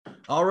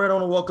All right, I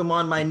want to welcome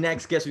on my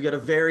next guest. We've got a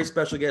very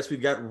special guest.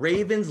 We've got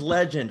Ravens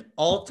legend,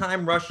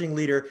 all-time rushing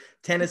leader,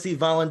 Tennessee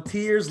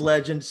Volunteers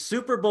legend,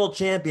 Super Bowl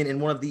champion, and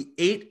one of the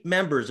 8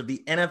 members of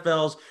the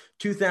NFL's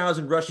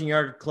 2000 rushing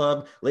yard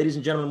club. Ladies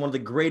and gentlemen, one of the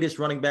greatest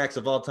running backs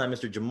of all time,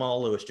 Mr.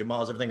 Jamal Lewis. Jamal,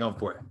 how's everything going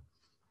for you?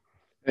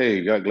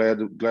 Hey, glad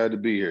to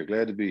be here.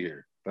 Glad to be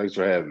here. Thanks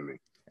for having me.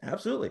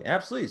 Absolutely,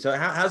 absolutely. So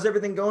how's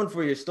everything going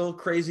for you? Still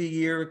crazy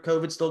year,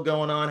 COVID still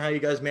going on. How you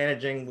guys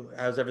managing?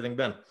 How's everything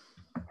been?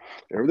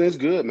 Everything's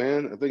good,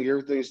 man. I think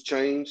everything's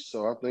changed,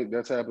 so I think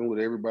that's happened with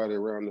everybody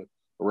around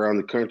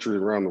the country,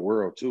 around the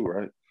world too,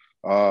 right?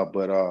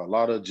 But a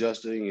lot of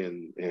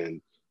adjusting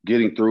and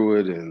getting through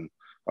it, and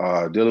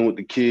dealing with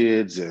the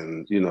kids,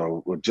 and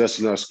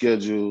adjusting our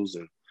schedules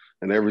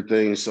and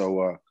everything.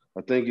 So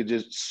I think it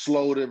just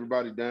slowed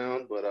everybody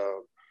down, but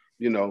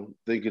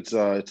think it's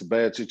a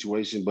bad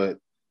situation, but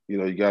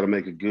you got to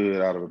make a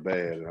good out of a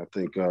bad. And I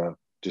think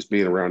just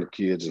being around the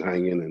kids and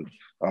hanging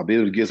and be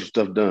able to get some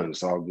stuff done,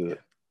 it's all good.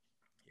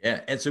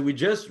 Yeah, and so we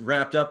just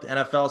wrapped up the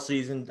NFL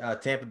season.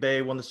 Tampa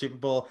Bay won the Super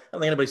Bowl. I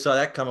don't think anybody saw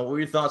that coming. What were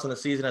your thoughts on the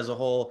season as a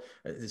whole,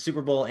 the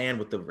Super Bowl and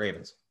with the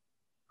Ravens?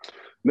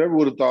 Never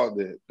would have thought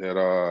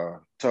that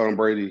Tom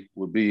Brady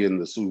would be in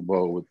the Super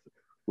Bowl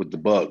with the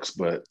Bucks,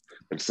 but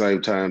at the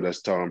same time,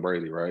 that's Tom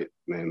Brady, right?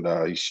 And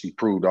he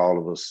proved all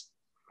of us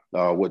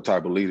what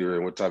type of leader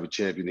and what type of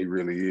champion he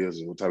really is,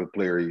 and what type of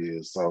player he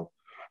is. So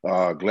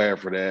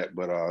glad for that.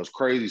 But it was a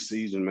crazy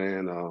season,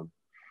 man.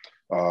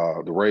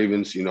 The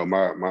Ravens,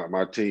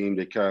 my team,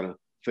 they kind of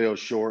fell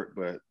short,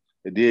 but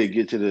it did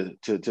get to the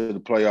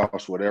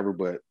playoffs, whatever.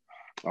 But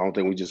I don't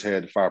think we just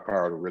had the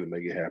firepower to really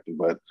make it happen.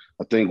 But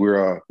I think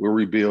we're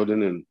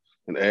rebuilding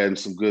and adding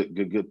some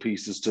good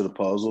pieces to the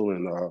puzzle.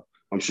 And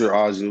I'm sure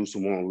Ozzie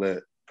Newsome won't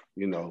let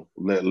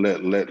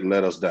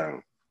us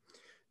down.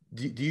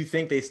 Do you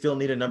think they still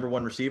need a number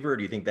one receiver, or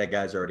do you think that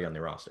guy's already on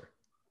the roster?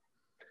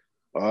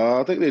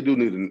 I think they do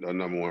need a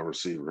number one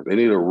receiver. They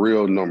need a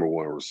real number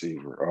one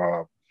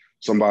receiver.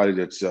 Somebody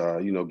that's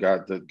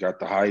got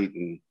the height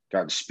and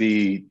got the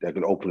speed that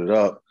can open it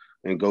up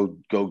and go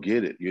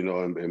get it,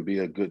 and be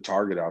a good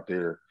target out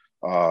there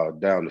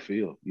down the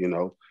field.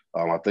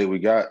 I think we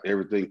got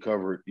everything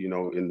covered, in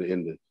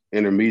the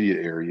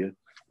intermediate area.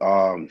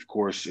 Of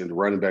course, in the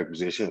running back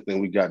position, I think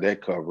we got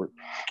that covered.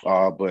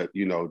 But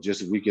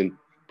just if we can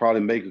probably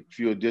make a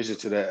few additions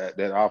to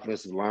that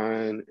offensive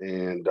line,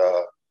 and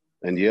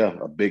yeah,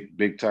 a big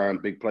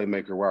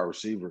playmaker wide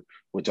receiver,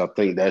 which I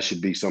think that should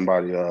be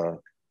somebody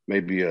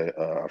maybe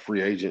a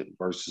free agent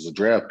versus a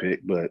draft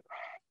pick, but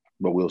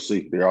we'll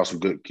see. There are some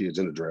good kids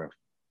in the draft.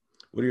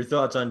 What are your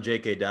thoughts on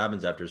J.K.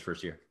 Dobbins after his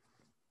first year?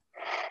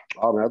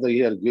 Oh man, I think he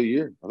had a good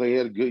year. I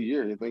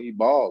think he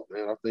balled,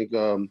 man. I think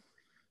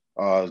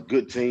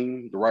good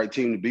team, the right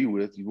team to be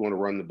with. You want to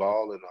run the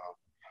ball, and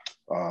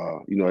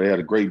they had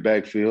a great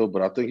backfield,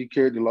 but I think he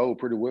carried the load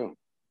pretty well.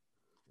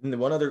 And the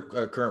one other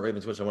current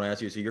Ravens question I want to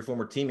ask you. So your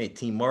former teammate,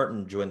 T.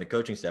 Martin, joined the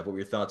coaching staff. What were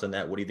your thoughts on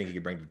that? What do you think he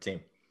could bring to the team?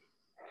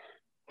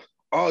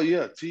 Oh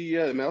yeah,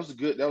 man, that was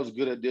a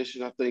good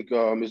addition. I think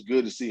it's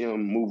good to see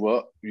him move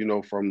up,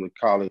 from the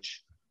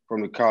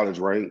college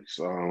ranks.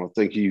 I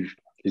think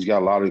he's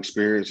got a lot of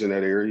experience in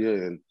that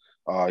area, and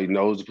he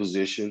knows the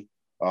position.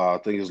 I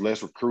think there's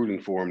less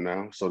recruiting for him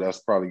now, so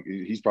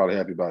he's probably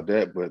happy about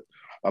that. But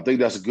I think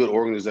that's a good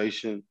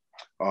organization.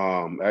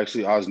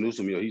 Actually, Oz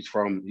Newsome, he's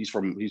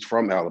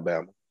from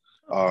Alabama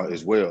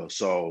as well.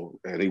 So,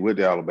 and he went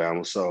to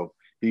Alabama, so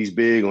he's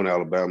big on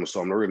Alabama.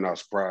 So I'm really not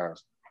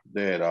surprised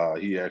that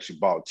he actually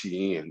bought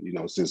TN,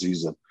 since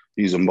he's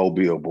a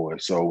Mobile boy.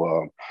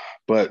 So,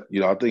 but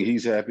I think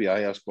he's happy.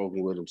 I have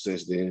spoken with him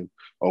since then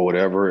or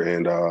whatever,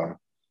 and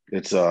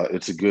it's a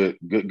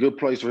good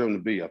place for him to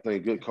be. I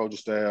think good coaching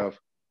staff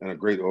and a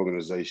great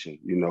organization.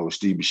 With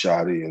Steve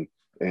Bisciotti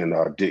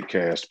and Dick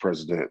Cass,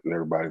 president, and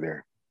everybody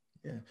there.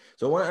 Yeah.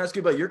 So I want to ask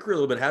you about your career a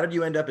little bit. How did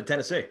you end up at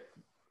Tennessee?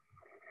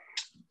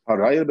 How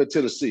did I end up at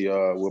Tennessee?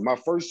 Well, my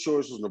first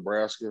choice was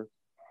Nebraska.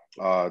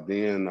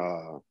 Then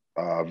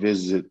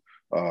visited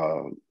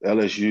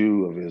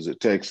LSU. I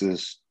visited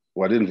Texas.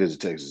 Well, I didn't visit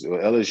Texas.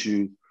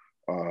 LSU,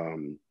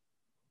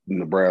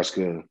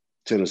 Nebraska,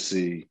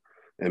 Tennessee,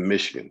 and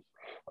Michigan.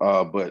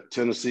 But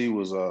Tennessee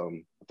was, I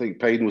think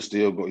Peyton was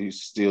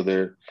he's still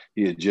there.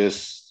 He had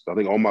just, I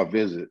think on my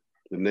visit,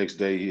 the next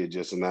day he had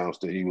just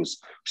announced that he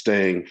was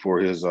staying for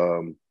his,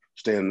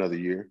 staying another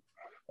year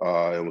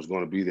and was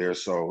going to be there.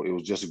 So it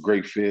was just a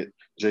great fit.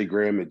 Jay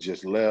Graham had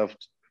just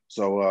left.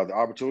 So the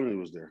opportunity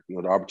was there.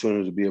 The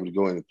opportunity to be able to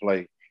go in and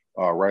play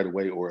right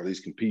away, or at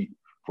least compete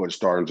for the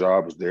starting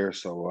job, was there.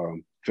 So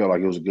felt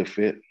like it was a good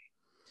fit.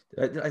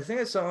 I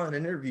think I saw in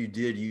an interview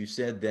you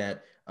said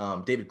that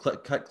David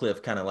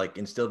Cutcliffe kind of like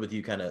instilled with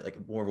you kind of like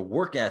more of a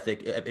work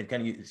ethic, and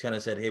kind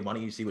of said, hey, why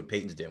don't you see what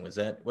Peyton's doing? How'd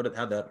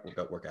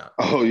that work out?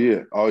 Oh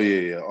yeah.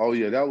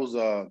 That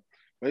was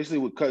basically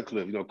with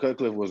Cutcliffe.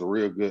 Cutcliffe was a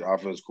real good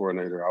offense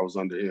coordinator. I was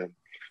under him.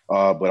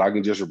 But I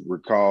can just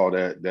recall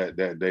that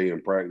day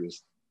in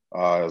practice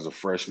as a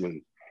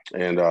freshman,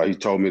 and he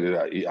told me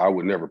that I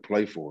would never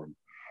play for him,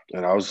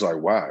 and I was like,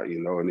 why?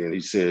 And then he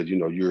said,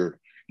 you're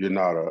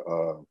not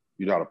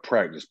you're not a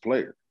practice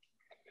player.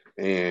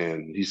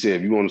 And he said,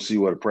 if you want to see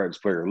what a practice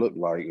player looked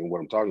like and what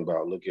I'm talking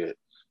about, look at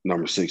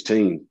number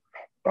 16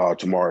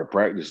 tomorrow at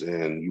practice.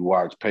 And you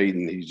watch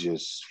Peyton, he's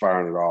just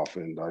firing it off.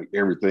 And like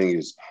everything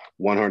is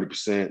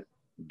 100%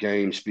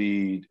 game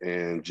speed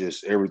and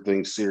just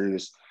everything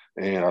serious.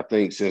 And I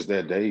think since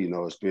that day,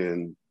 it's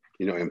been,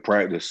 in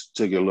practice,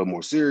 took it a little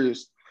more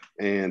serious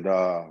and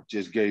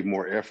just gave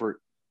more effort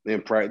in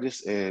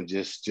practice and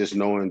just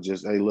knowing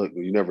hey, look,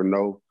 you never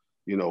know,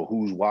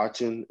 who's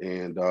watching.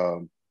 And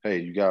hey,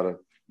 you gotta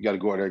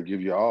go out there and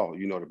give you all,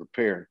 to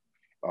prepare,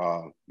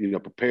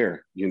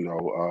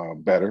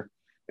 better.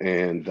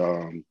 And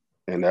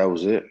that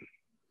was it.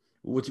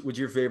 What's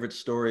your favorite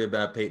story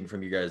about Peyton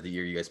from you guys, the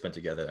year you guys spent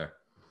together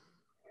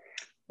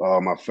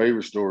there? My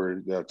favorite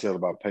story that I tell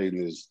about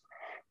Peyton is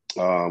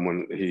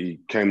when he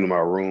came to my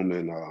room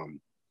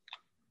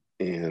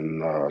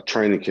in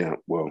training camp,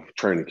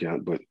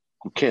 but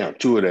camp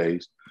 2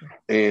 days.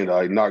 And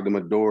I knocked on my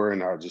door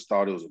and I just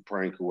thought it was a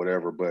prank or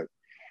whatever, but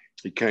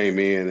he came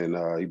in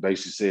and he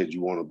basically said,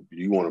 you want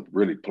to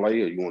really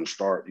play or you want to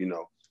start,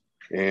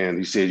 And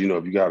he said, if you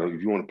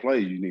want to play,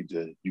 you're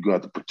going to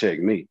have to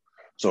protect me.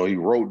 So he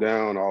wrote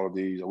down all of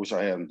these. I wish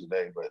I had them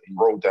today, but he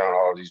wrote down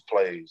all of these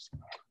plays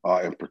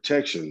and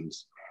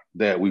protections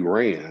that we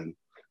ran.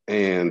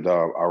 And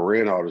I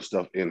ran all this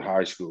stuff in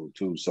high school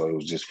too. So it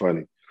was just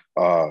funny.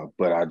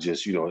 But I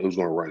just, it was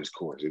going to run his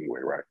course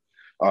anyway, right?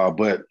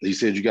 But he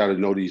said, you got to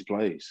know these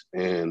plays.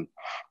 And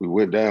we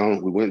went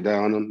down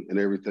them and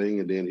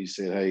everything. And then he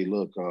said, hey,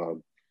 look,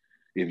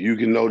 if you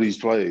can know these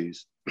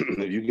plays,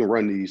 if you can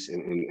run these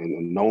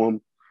and know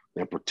them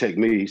and protect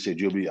me, he said,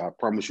 I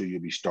promise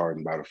you'll be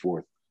starting by the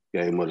 4th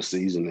game of the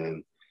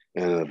season.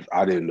 And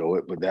I didn't know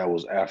it, but that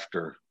was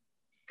after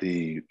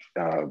the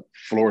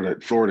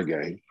Florida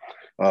game.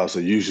 So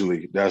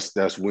usually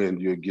that's when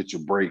you get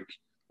your break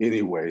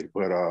anyway.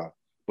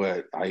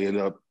 But I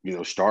ended up,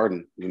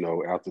 starting,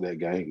 after that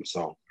game.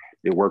 So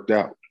it worked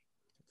out.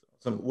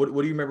 So what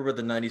do you remember about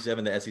the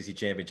 97, the SEC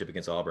championship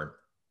against Auburn?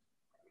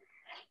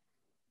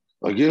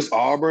 Against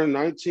Auburn,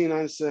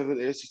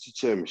 1997 SEC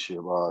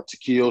championship.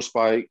 Takeo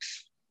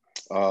Spikes.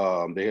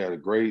 They had a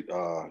great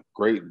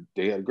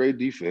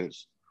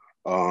defense.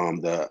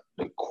 The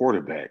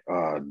quarterback,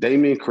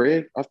 Damian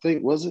Craig, I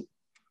think, was it?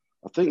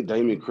 I think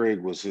Damian Craig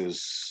was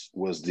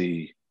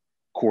the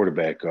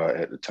quarterback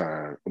at the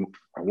time.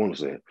 I want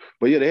to say it.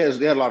 But yeah, they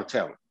had a lot of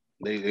talent.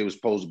 They were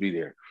supposed to be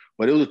there.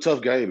 But it was a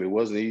tough game. It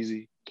wasn't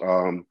easy.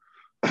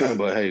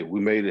 But hey, we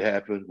made it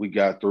happen. We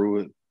got through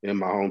it in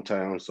my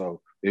hometown.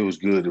 So it was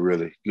good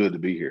to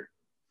be here.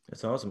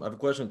 That's awesome. I have a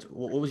question.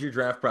 What was your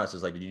draft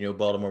process like? Did you know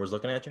Baltimore was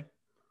looking at you?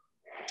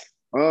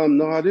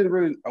 No, I didn't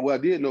really. Well, I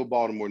did know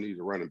Baltimore needed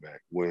a running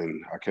back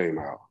when I came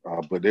out,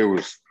 but there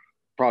was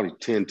probably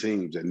 10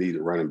 teams that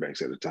needed running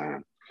backs at the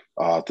time.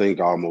 I think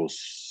I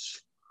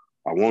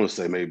want to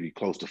say maybe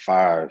close to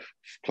five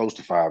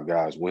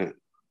guys went,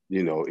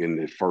 in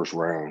the first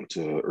round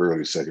to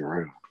early second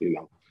round,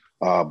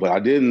 But I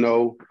didn't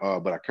know,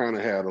 but I kind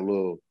of had a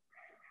little,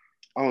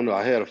 I don't know,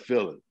 I had a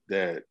feeling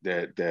that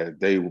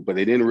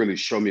they didn't really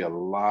show me a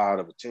lot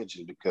of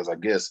attention because I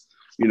guess,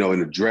 in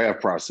the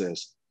draft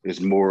process, it's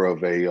more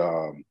of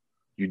a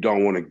you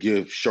don't want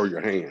to show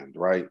your hand,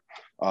 right?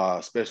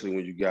 Especially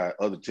when you got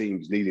other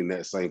teams needing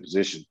that same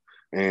position.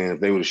 And if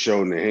they would have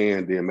shown their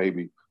hand, then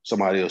maybe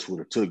somebody else would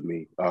have took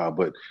me.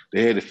 But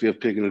they had the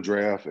 5th pick in the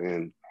draft,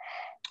 and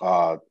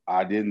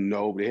I didn't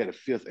know. They had the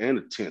 5th and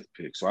the 10th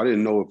pick. So I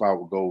didn't know if I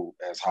would go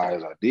as high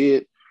as I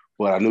did,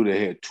 but I knew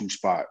they had 2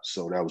 spots.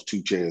 So that was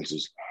 2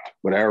 chances.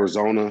 But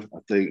Arizona, I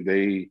think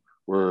they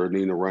were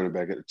needing a running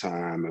back at the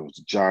time. It was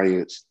the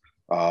Giants.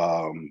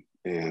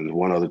 And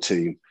one other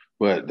team,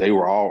 but they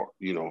were all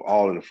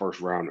in the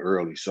first round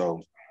early.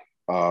 So,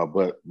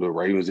 but the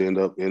Ravens end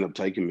up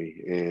taking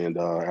me. And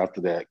after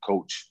that,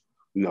 coach,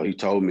 he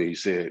told me, he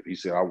said,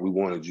 we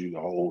wanted you the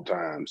whole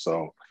time.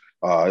 So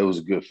it was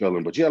a good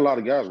feeling. But you had a lot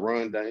of guys.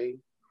 Ron Dane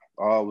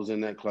was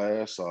in that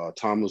class.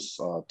 Thomas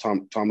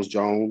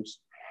Jones,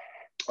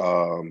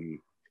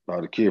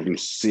 the kid from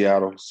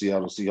Seattle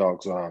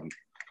Seahawks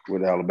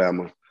with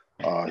Alabama.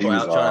 He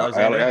was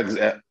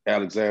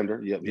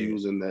Alexander. Yep, he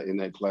was in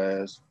that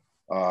class.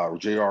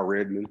 J.R.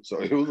 Redmond. So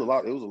it was a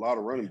lot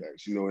of running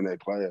backs, in that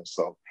class.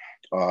 So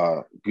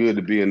good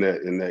to be in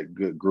that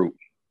good group.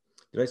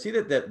 Did I see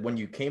that when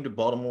you came to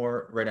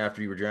Baltimore right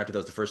after you were drafted, that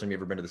was the first time you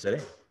ever been to the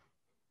city?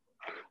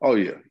 Oh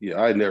yeah.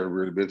 I had never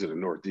really been to the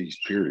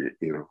Northeast, period.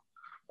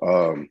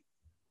 That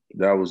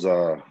was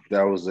a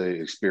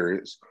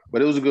experience,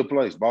 but it was a good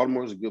place.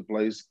 Baltimore is a good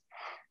place.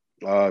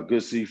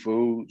 Good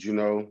seafood,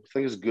 I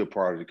think it's a good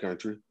part of the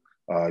country.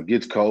 It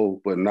gets cold,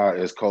 but not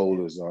as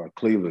cold as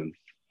Cleveland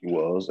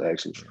was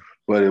actually.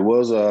 But it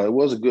was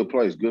a good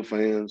place, good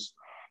fans.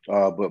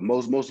 But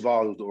most of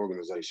all, it was the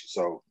organization.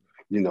 So,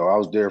 I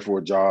was there for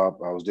a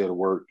job. I was there to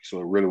work. So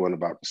it really wasn't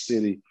about the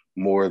city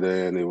more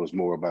than it was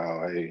more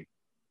about, hey,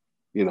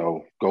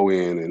 go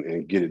in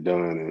and get it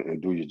done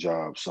and do your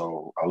job.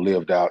 So I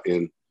lived out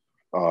in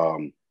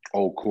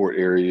Old Court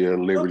area,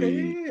 Okay,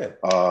 Liberty. yeah,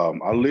 yeah,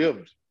 I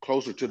lived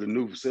closer to the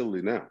new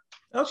facility now.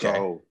 yeah. Okay.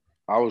 So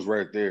I was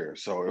right there.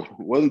 So it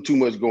wasn't too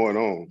much going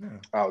on No,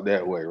 out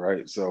that way,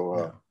 right?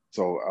 no.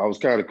 So I was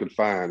kind of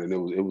confined and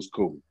it was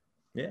cool.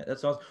 Yeah,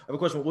 that's awesome. I have a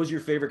question. What was your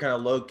favorite kind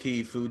of low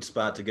key food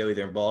spot to go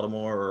either in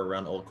Baltimore or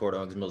around Old Court,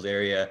 Owings Mills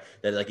area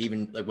that like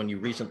even like when you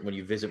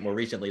visit more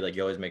recently, like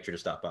you always make sure to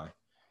stop by?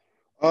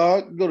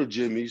 Go to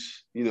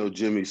Jimmy's,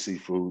 Jimmy's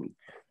seafood.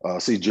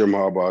 See Jim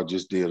Harbaugh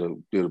just did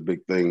a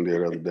big thing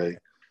there the other day.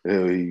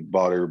 He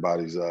bought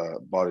everybody's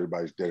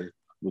dinner,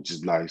 which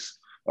is nice.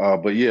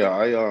 But yeah,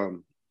 I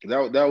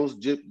that was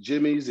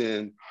Jimmy's,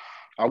 and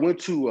I went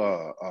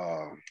to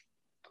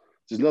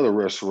there's another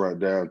restaurant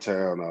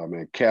downtown,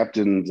 man,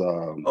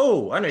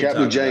 Oh, I know you're Captain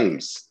talking about.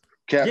 James.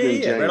 Yeah, Captain yeah,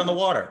 yeah, right on the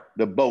James. water.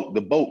 The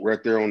boat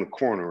right there on the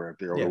corner, right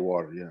there on the Yeah,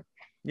 water. Yeah.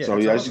 yeah, So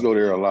that's yeah, I used to awesome. go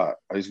there a lot.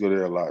 I used to go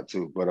there a lot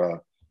too. But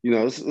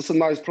it's a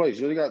nice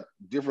place. They got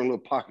different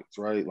little pockets,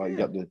 right? Like you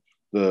Yeah,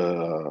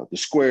 got the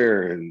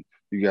square, and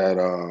you got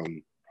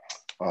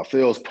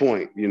Fells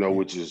Point, yeah.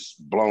 which is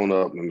blown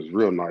up and it's a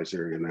real nice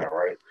area now,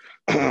 right?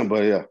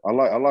 But yeah, I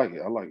like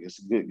it. I like it. It's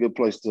a good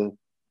place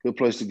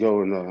to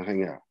go and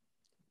hang out.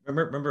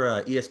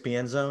 Remember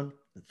ESPN Zone?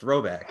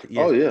 Throwback.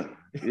 Oh Yes.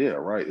 yeah, yeah,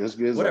 right. It's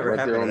Whatever right there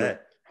happened to on the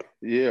that?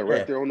 yeah, right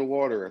Yeah. there on the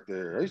water, right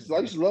there. I used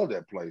to love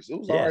that place. It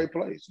was an all Yeah. right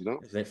place.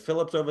 St.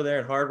 Phillips over there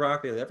and Hard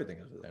Rock, everything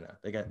is over there now.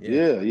 They got, yeah,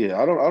 Yeah,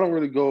 yeah. I don't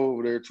really go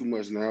over there too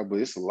much now, but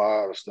it's a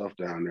lot of stuff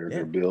down there. yeah,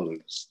 Their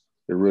buildings.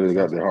 They really that's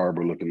got awesome. their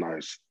harbor looking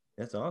nice.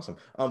 That's awesome.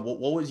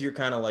 What was your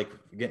kind of like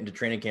getting to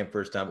training camp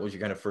first time? What was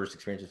your kind of first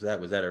experience with that?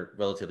 Was that a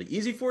relatively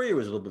easy for you, or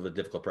was it a little bit of a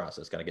difficult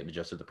process, kind of getting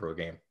adjusted to the pro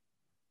game?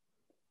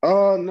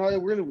 No,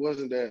 it really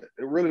wasn't that.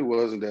 It really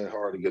wasn't that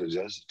hard to get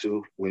adjusted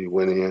to when you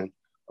went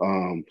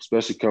in.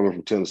 Especially coming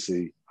from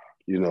Tennessee.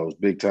 It's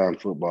big time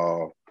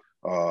football,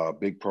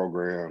 big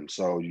program.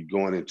 So you're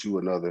going into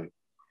another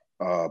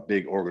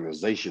big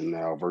organization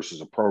now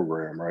versus a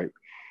program, right?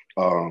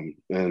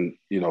 And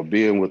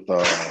being with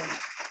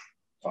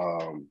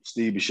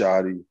Steve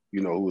Bisciotti,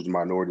 who was the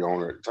minority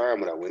owner at the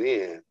time when I went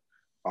in.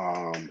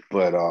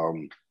 But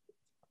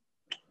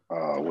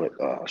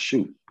what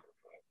shoot,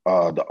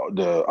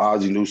 the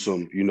Ozzie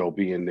Newsome,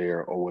 being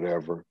there or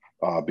whatever,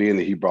 being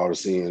that he brought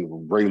us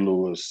in, Ray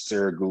Lewis,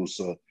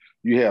 Saragusa,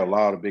 you had a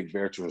lot of big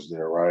veterans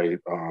there, right?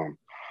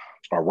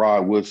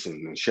 Rod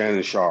Woodson and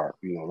Shannon Sharp,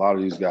 a lot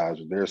of these guys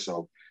were there.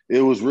 So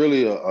it was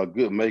really a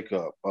good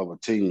makeup of a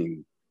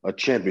team, a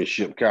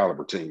championship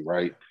caliber team,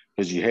 right?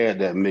 Because you had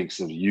that mix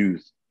of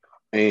youth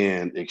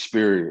and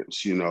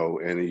experience,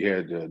 and he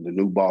had the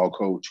new ball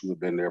coach who had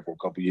been there for a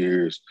couple of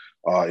years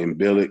in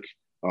Billick,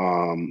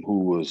 who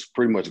was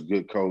pretty much a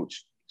good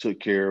coach, took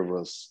care of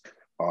us.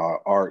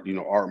 Art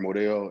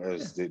Modell Yeah,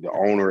 as the yeah,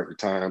 owner at the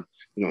time,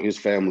 his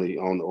family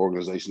owned the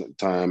organization at the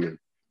time. And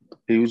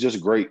he was just a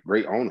great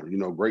owner,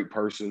 great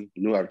person,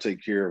 knew how to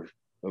take care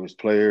of his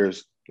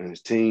players and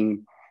his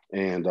team.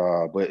 And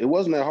but it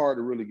wasn't that hard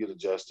to really get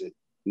adjusted.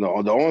 The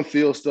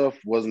on-field stuff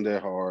wasn't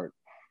that hard.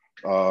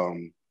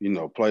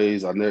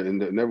 Plays. It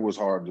never was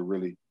hard to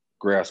really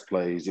grasp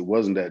plays. It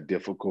wasn't that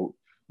difficult.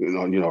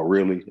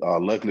 Really.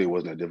 Luckily, it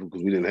wasn't that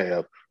difficult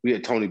because we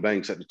had Tony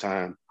Banks at the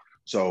time,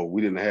 so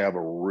we didn't have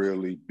a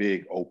really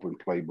big open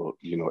playbook.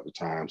 At the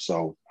time,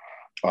 so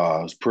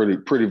it's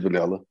pretty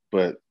vanilla,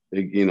 but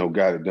it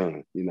got it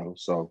done.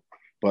 So.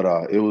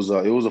 But it was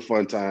a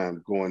fun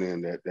time going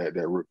in that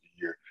rookie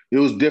year. It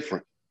was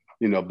different,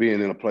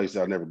 being in a place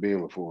that I've never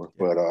been before.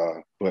 yeah.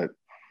 But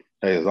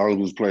hey, as long as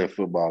we was playing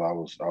football, I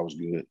was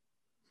good.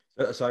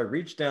 So I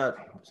reached out.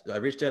 I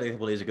reached out a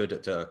couple days ago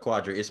to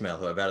Quadra Ismail,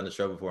 who I've had on the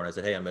show before, and I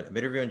said, "Hey, I'm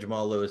interviewing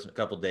Jamal Lewis in a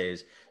couple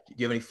days. Do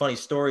you have any funny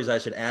stories I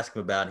should ask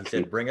him about?" And he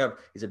said, bring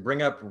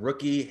up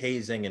rookie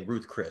hazing and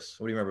Ruth Chris.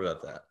 What do you remember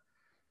about that?"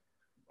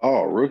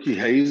 Oh, rookie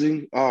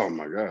hazing! Oh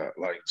my God!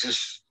 Like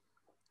just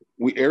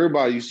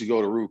everybody used to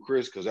go to Ruth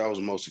Chris because that was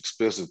the most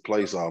expensive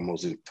place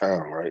almost in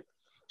town, right?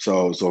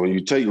 So when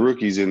you take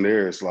rookies in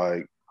there, it's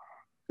like,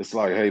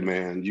 hey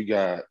man, you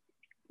got,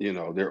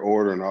 they're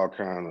ordering all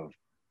kind of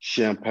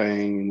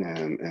champagne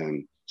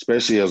and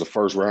especially as a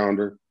first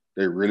rounder,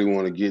 they really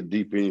want to get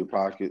deep in your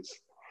pockets.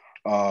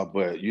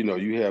 But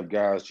you have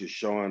guys just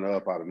showing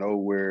up out of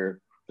nowhere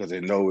because they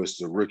know it's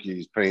the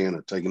rookies paying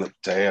or taking up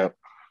the tab.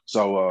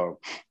 So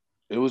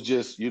it was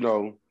just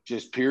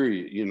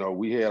period.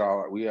 We have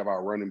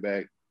our running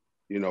back,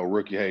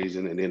 rookie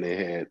hazing, and then they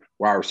had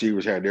wide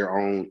receivers had their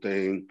own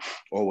thing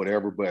or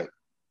whatever. But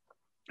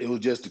it was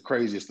just the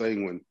craziest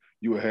thing when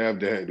you would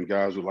have that and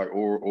guys would like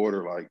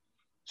order like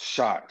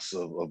shots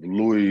of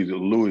Louis to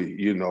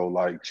Louis,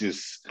 like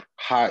just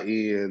high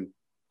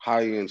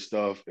end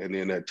stuff, and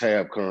then that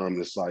tab comes,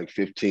 it's like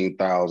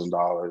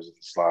 $15,000.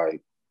 It's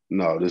like,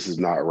 no, this is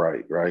not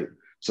right, right?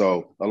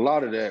 So a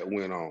lot of that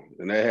went on,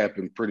 and that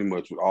happened pretty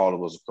much with all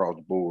of us across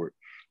the board,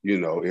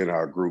 in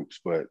our groups.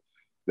 But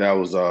that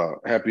was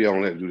happy I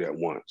only had to do that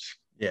once.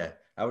 Yeah,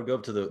 I would go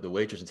up to the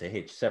waitress and say,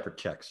 "Hey, separate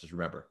checks. Just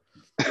remember."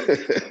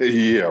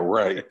 Yeah,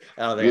 right.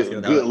 I don't think that's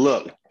Good gonna. good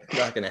luck.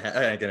 Not gonna.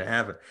 Ain't gonna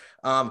happen.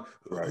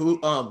 Right. Who?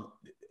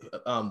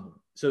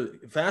 So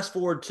fast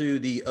forward to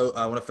the.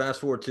 I want to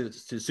fast forward to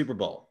Super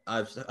Bowl.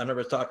 I was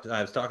talking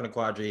to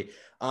Quadri.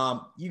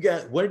 You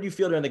got. What did you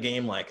feel during the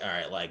game? Like, all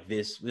right, like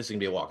this is gonna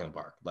be a walk in the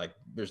park. Like,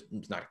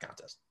 it's not a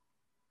contest.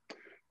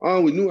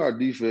 We knew our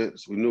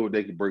defense. We knew what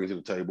they could bring to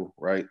the table,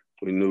 right?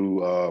 We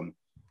knew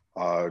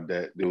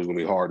that it was going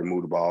to be hard to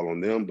move the ball on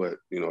them. But,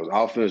 as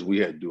offense, we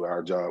had to do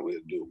our job. We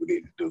had to do what we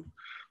needed to do.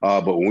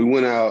 But when we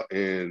went out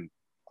and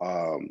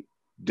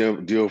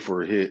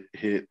Dilfer hit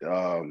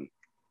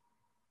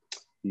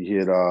he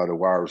hit the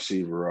wide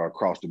receiver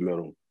across the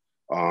middle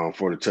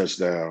for the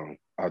touchdown,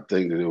 I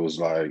think that it was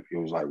like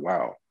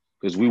wow,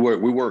 because we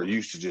weren't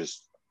used to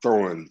just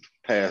throwing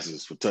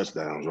passes for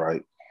touchdowns,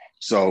 right?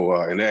 So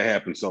and that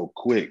happened so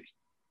quick.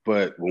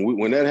 But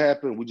when that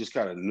happened, we just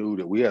kind of knew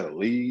that we had a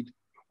lead.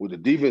 With the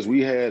defense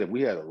we had, if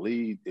we had a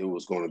lead, it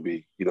was going to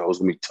be, it was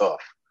going to be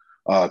tough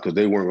because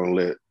they weren't going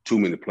to let too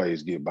many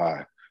plays get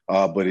by.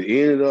 But it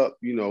ended up,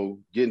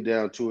 getting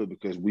down to it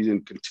because we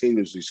didn't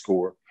continuously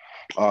score,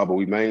 but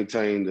we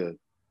maintained the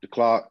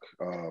clock,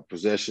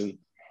 possession,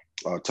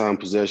 time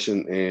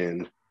possession,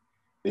 and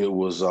it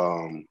was,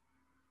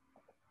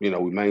 we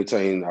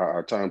maintained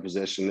our time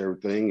possession and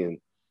everything,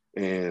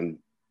 and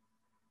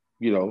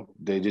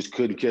they just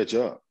couldn't catch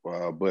up.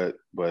 But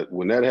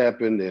when that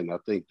happened, and I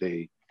think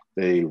they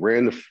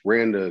ran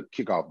the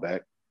kickoff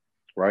back,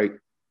 right?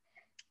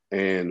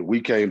 And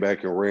we came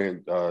back and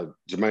ran.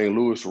 Jermaine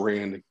Lewis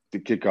ran the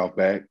kickoff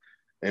back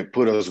and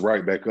put us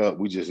right back up.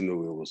 We just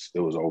knew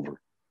it was over.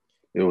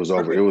 It was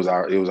over. It was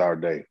our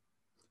day.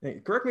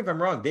 Hey, correct me if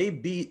I'm wrong. They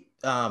beat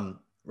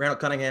Randall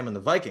Cunningham and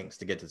the Vikings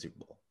to get to the Super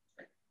Bowl.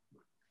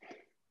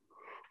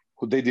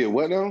 They did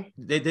what now?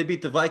 They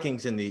beat the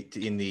Vikings in the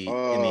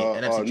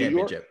NFC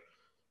Championship.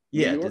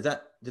 Yeah,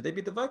 did they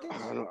beat the Vikings?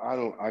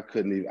 I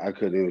couldn't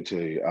even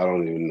tell you. I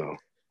don't even know.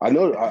 I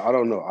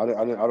don't know. I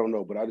don't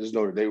know, but I just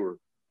know that they were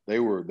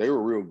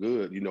real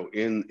good,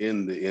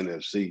 in the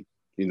NFC.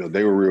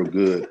 They were real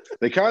good.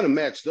 They kind of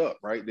matched up,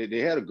 right? They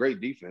had a great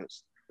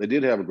defense. They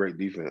did have a great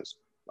defense.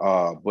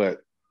 But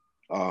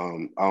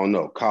I don't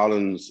know.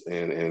 Collins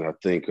and I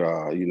think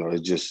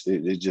it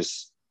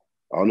just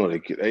I don't know. The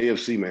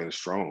AFC, man, is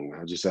strong.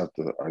 I just have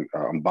to.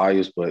 I'm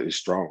biased, but it's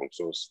strong,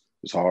 so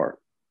it's hard.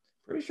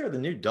 Pretty sure the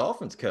new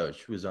Dolphins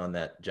coach was on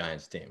that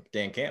Giants team,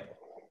 Dan Campbell.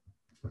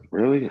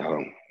 Really? I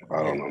don't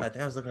know.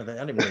 I was looking at that.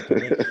 I didn't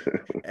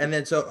even And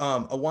then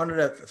I wanted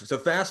to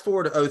fast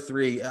forward to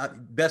 03,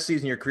 best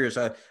season of your career.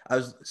 So I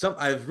was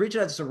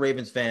reaching out to some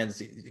Ravens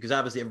fans because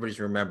obviously everybody's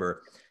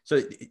remember. So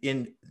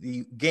in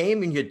the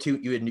game, you had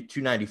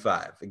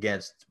 295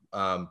 against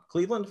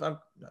Cleveland.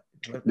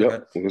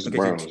 Yep, against the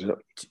Browns. Yep.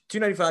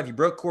 295. You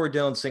broke Corey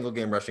Dillon's single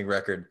game rushing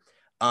record.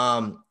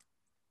 There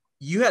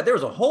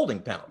was a holding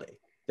penalty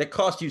that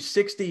cost you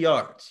 60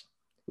 yards,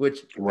 which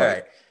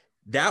right,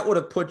 that would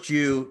have put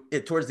you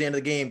towards the end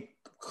of the game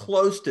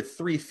close to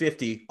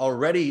 350,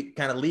 already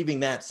kind of leaving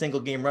that single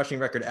game rushing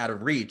record out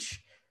of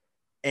reach.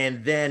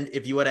 And then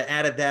if you would have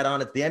added that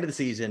on at the end of the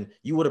season,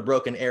 you would have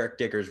broken Eric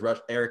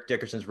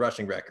Dickerson's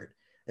rushing record.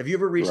 Have you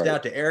ever reached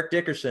out to Eric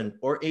Dickerson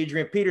or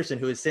Adrian Peterson,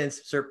 who has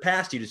since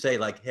surpassed you, to say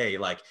like, hey,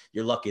 like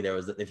you're lucky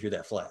they threw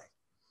that flag?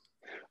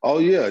 Oh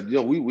yeah,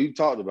 we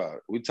talked about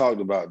it. We talked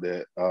about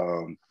that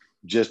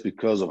just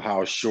because of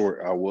how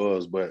short I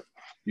was, but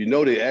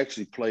they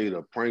actually played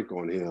a prank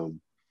on him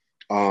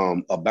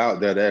about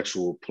that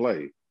actual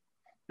play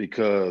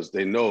because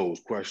they know it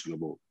was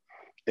questionable.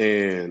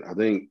 And I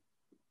think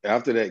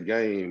after that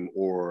game,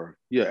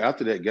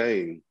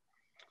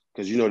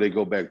 because they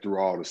go back through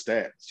all the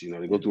stats,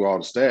 they go through all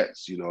the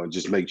stats, and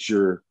just make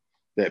sure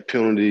that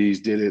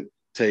penalties didn't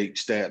take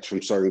stats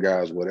from certain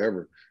guys,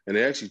 whatever. And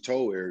they actually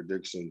told Eric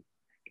Dickerson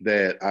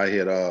that I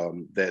had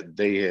that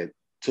they had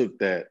took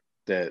that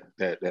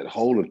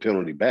holding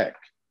penalty back,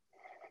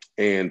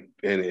 and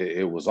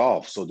it was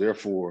off. So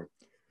therefore,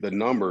 the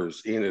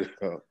numbers ended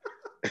up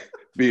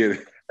being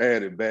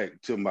added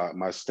back to my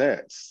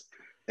stats,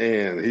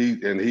 and he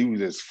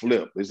just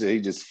flipped. They said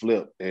he just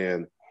flipped,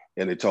 and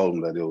they told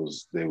him that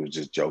they was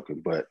just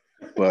joking, but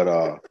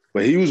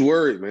he was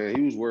worried, man.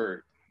 He was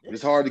worried.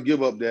 It's hard to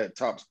give up that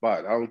top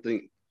spot. I don't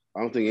think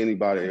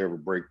anybody ever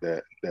break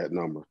that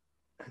number.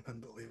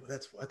 Unbelievable.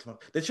 That's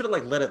they should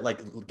have let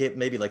it get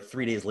maybe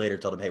 3 days later,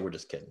 told them, hey, we're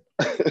just kidding.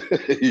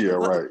 Yeah,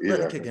 right.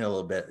 Let it kick in a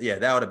little bit. Yeah,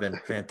 that would have been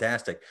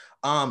fantastic.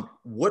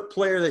 What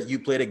player that you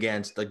played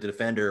against, like the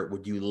defender,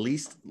 would you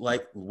least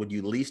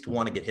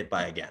want to get hit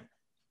by again?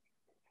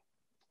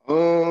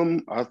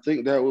 I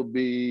think that would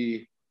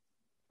be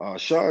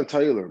Sean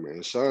Taylor,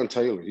 man. Sean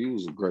Taylor, he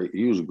was a great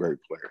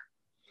player.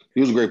 He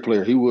was a great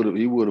player. He would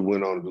have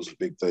went on to do some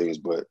big things,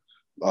 but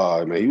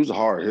man, he was a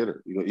hard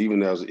hitter.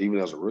 Even as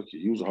a rookie,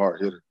 he was a hard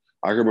hitter.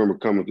 I can remember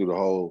coming through the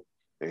hole,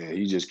 and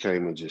he just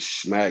came and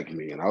just smacked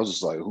me, and I was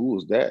just like, "Who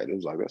was that?" And it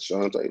was like, "That's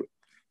Sean Taylor."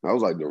 And I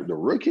was like, "The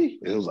rookie?"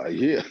 And it was like,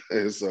 "Yeah."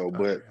 And so,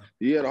 but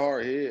he had a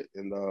hard hit,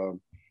 and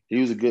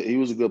he was a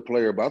good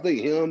player. But I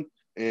think him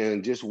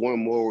and just one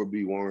more would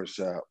be Warren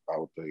Sapp. I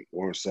would think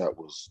Warren Sapp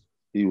was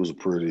a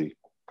pretty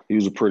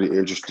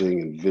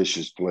interesting and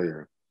vicious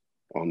player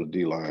on the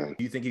D line.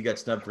 Do you think he got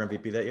snubbed for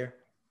MVP that year?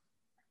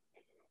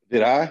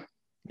 Did I?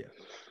 Yeah.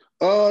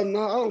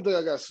 No, I don't think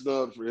I got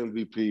snubbed for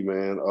MVP,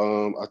 man.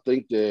 I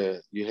think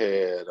that you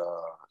had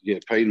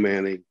Peyton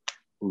Manning,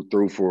 who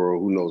threw for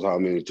who knows how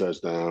many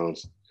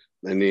touchdowns,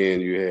 and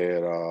then you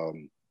had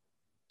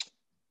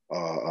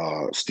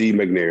Steve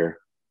McNair,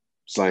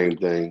 same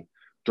thing,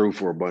 threw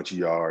for a bunch of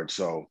yards.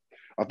 So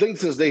I think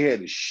since they had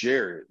to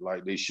share it,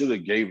 like they should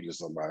have gave it to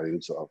somebody.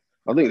 And so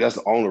I think that's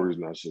the only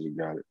reason I should have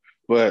got it.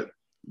 But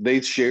they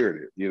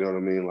shared it. You know what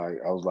I mean? Like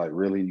I was like,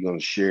 really, you gonna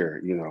share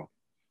it? You know?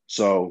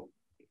 So,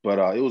 but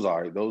it was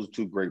all right. Those are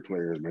two great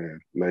players, man.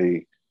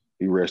 May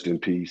he rest in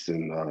peace,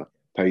 and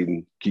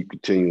Peyton keep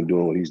continuing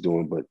doing what he's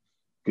doing. But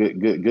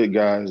good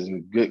guys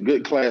and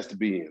good class to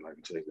be in. I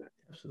can say that.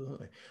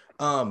 Absolutely.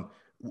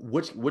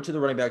 Which of the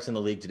running backs in the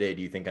league today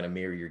do you think kind of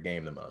mirror your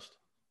game the most?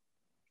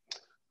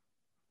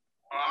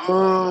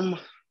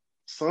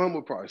 Some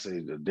would probably say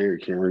the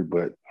Derrick Henry,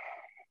 but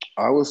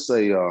I would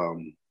say,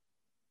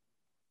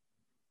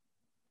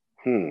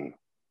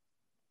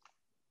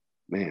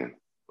 man,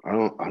 I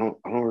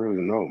don't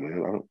really know,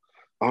 man.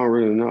 I don't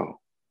really know.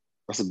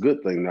 That's a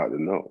good thing not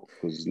to know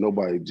because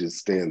nobody just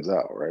stands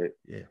out, right?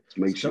 Yeah, it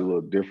makes you a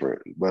little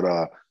different. But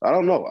I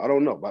don't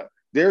know. But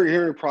Derrick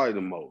Henry probably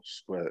the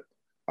most, but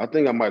I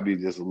think I might be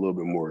just a little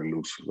bit more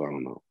elusive. I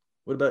don't know.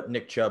 What about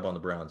Nick Chubb on the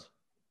Browns?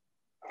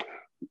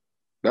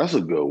 That's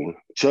a good one.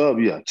 Chubb,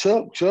 yeah.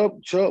 Chubb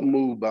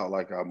moved about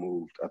like I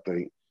moved. I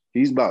think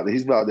he's about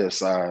that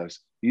size.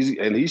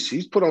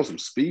 He's put on some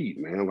speed,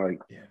 man.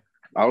 Like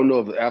I don't know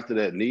if after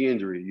that knee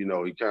injury, he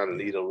kind of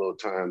needed a little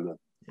time to,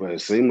 but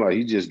it seemed like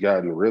he just got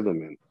in the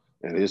rhythm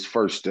and his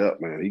first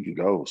step, man, he could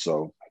go.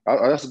 So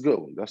that's a good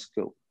one. That's a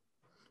good one.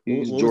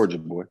 He's a Georgia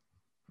boy.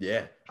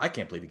 Yeah, I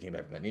can't believe he came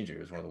back from that knee injury.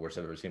 It was one of the worst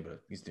I've ever seen,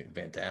 but he's doing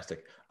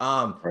fantastic.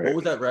 Right. What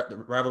was that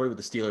rivalry with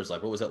the Steelers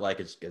like? What was it like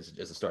as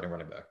a starting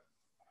running back?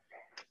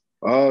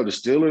 The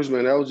Steelers,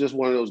 man, that was just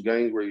one of those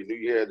games where you knew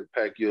you had to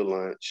pack your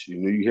lunch. You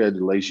knew you had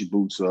to lace your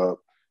boots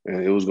up,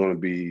 and it was going to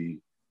be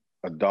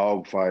a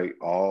dogfight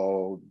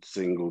all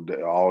single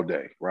day, all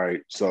day,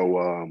 right?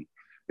 So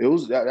it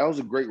was that was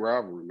a great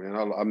rivalry,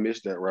 man. I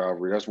missed that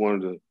rivalry. That's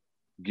one of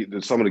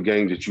some of the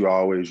games that you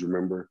always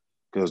remember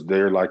because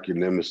they're like your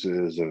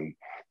nemesis and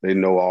they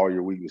know all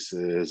your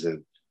weaknesses,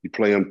 and you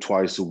play them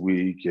twice a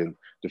week, and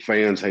the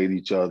fans hate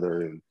each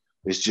other, and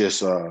it's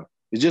just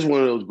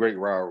one of those great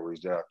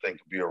rivalries that I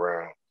think could be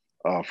around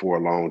for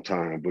a long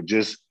time. But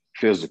just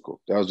physical.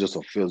 That was just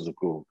a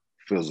physical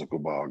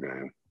ball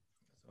game.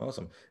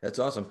 Awesome. That's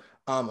awesome.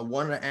 I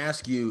wanted to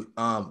ask you,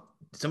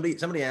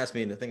 somebody asked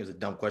me, and I think it was a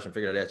dumb question,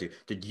 figured I'd ask you,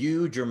 did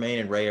you,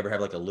 Jermaine, and Ray ever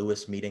have like a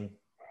Lewis meeting?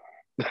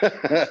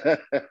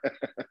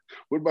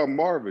 What about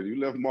Marvin? You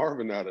left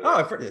Marvin out of that. Oh,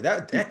 I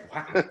forgot that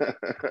wow.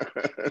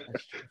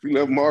 You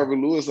left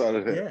Marvin Lewis out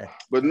of that. Yeah.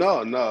 But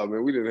no,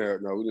 man, we didn't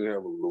have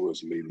a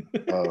Lewis meeting.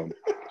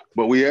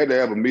 But we had to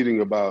have a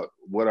meeting about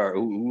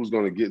who was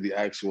going to get the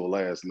actual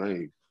last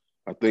name.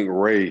 I think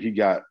Ray, he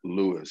got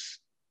Lewis.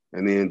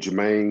 And then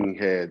Jermaine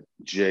had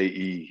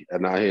J.E.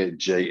 and I had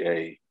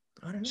J.A.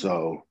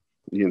 So,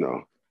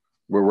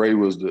 but Ray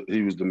was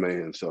the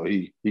man. So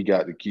he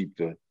got to keep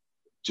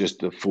just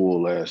the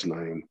full last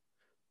name.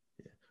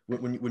 Yeah.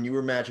 When you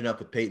were matching up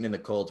with Peyton and the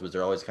Colts, was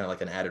there always kind of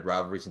like an added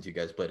rivalry since you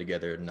guys played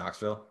together in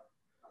Knoxville?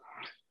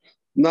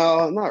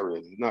 No, not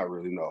really,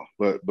 no.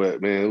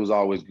 But man, it was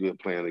always good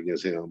playing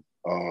against him.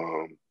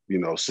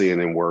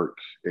 Seeing him work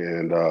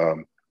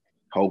and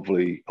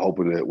hopefully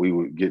hoping that we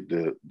would get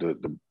the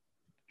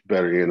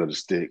better end of the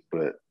stick.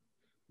 But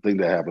I think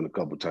that happened a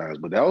couple of times.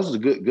 But that was a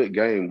good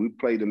game. We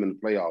played them in the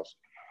playoffs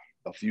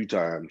a few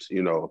times,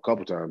 a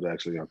couple times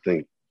actually, I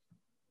think.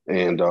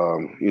 And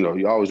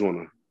you always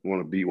want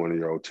to beat one of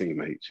your old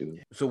teammates.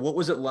 So what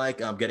was it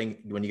like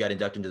when you got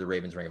inducted into the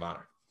Ravens Ring of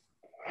Honor?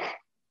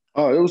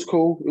 Oh, it was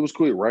cool. It was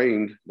cool. It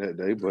rained that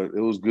day, but it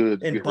was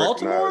good. In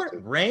Baltimore,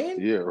 rain?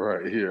 Yeah,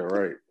 right. Yeah,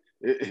 right.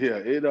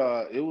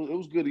 It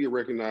was good to get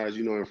recognized.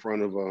 In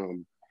front of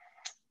the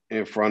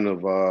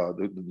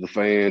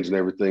fans and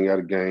everything at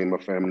a game. My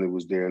family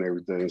was there and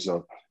everything,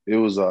 so it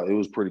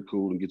was pretty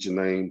cool to get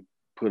your name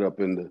put up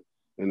in the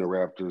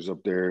Raptors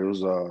up there.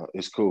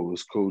 It's cool.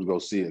 It's cool to go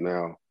see it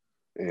now,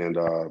 and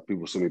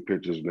people send me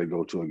pictures when they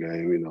go to a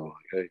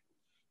game. Hey.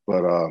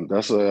 But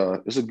it's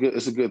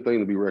a good thing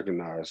to be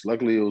recognized.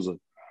 Luckily, it was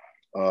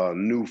a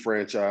new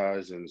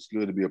franchise, and it's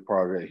good to be a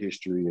part of that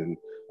history. And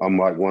I'm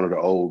like one of the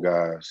old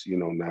guys,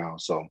 now.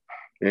 So,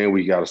 and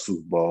we got a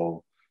Super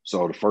Bowl.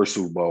 So the first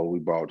Super Bowl we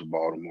brought to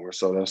Baltimore.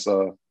 So that's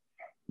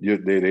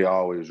they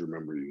always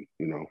remember you.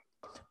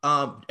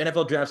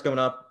 NFL draft's coming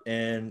up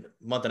in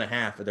a month and a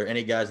half. Are there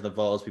any guys in the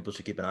Vols people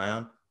should keep an eye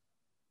on?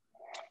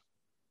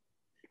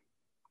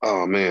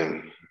 Oh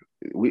man.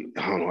 I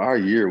don't know, our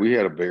year, we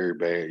had a very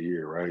bad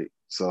year, right?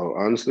 So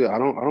honestly, I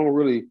don't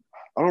really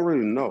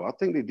know. I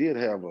think they did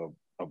have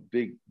a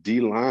big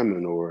D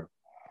lineman or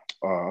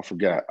I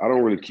forgot. I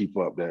don't really keep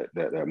up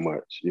that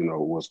much,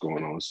 what's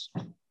going on.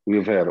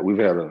 We've had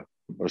a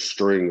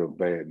string of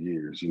bad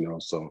years,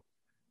 so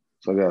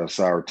I got a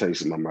sour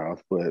taste in my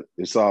mouth, but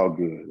it's all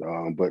good.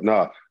 But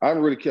no, I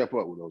haven't really kept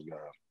up with those guys.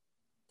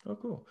 Oh,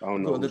 cool. I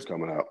don't know who's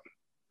coming out.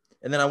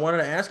 And then I wanted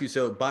to ask you,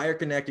 so Buyer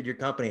Connected, your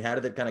company, how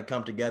did it kind of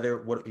come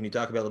together? What can you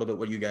talk about a little bit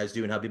what you guys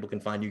do and how people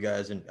can find you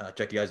guys and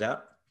check you guys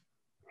out?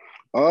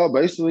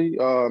 Basically,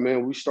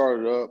 man, we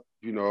started up,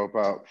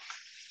 about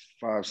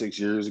 5, 6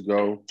 years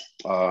ago.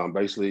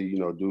 Basically,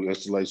 do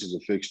installations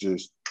and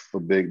fixtures for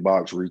big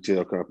box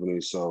retail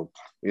companies. So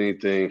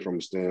anything from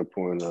a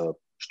standpoint of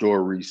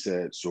store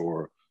resets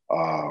or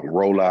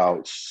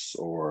rollouts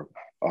or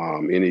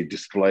any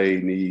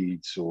display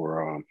needs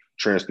or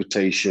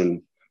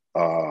transportation,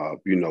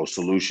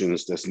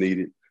 solutions that's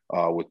needed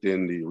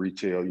within the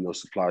retail,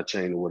 supply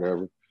chain or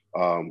whatever.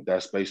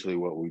 That's basically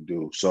what we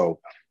do. So,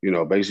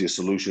 basically a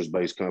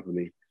solutions-based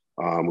company.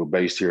 We're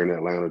based here in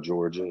Atlanta,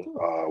 Georgia.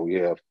 We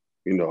have,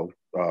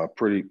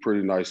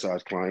 pretty nice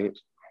sized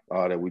clients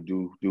that we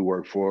do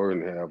work for,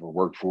 and have a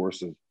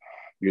workforce of,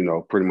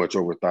 pretty much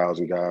over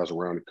 1,000 guys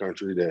around the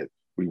country that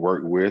we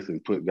work with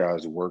and put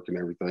guys to work and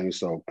everything.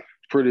 So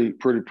pretty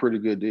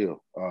good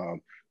deal.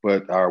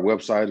 But our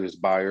website is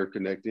Buyer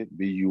Connected,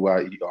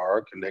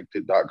 BUYER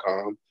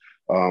connected.com.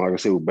 Like I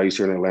said, we're based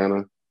here in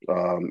Atlanta.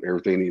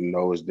 Everything you need to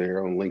know is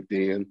there on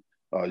LinkedIn.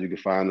 You can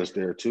find us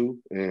there too.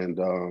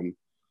 And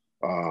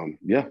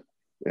yeah.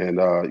 And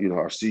our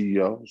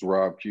CEO is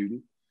Rob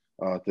Cutin,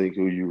 I think,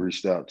 who you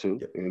reached out to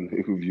and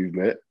who you've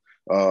met.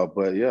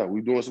 But yeah,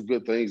 we're doing some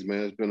good things,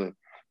 man.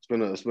 It's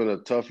been a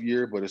tough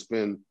year, but it's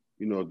been,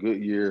 a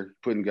good year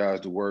putting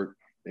guys to work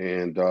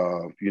and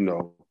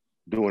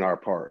doing our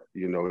part,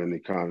 in the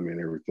economy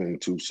and everything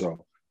too.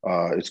 So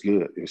it's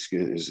good. It's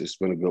good. It's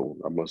been a good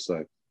one, I must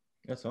say.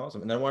 That's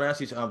awesome. And then I want to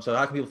ask you, so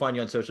how can people find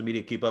you on social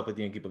media, keep up with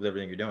you and keep up with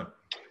everything you're doing?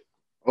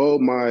 Oh,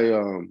 my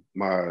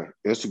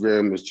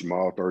Instagram is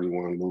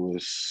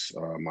Jamal31Lewis.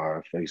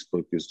 My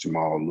Facebook is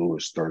Jamal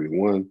Lewis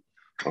 31.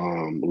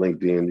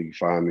 LinkedIn, you can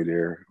find me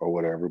there or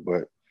whatever.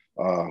 But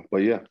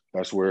yeah,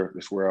 that's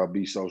where I'll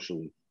be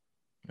socially.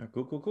 Yeah,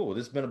 cool. Well,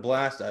 this has been a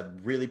blast. I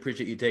really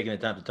appreciate you taking the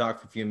time to talk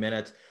for a few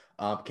minutes.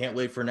 Can't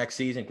wait for next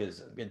season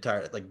because I'm getting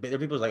tired. Like,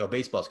 people are like, oh,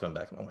 baseball's coming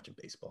back. I'm not watching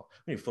baseball.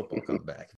 I need football coming back.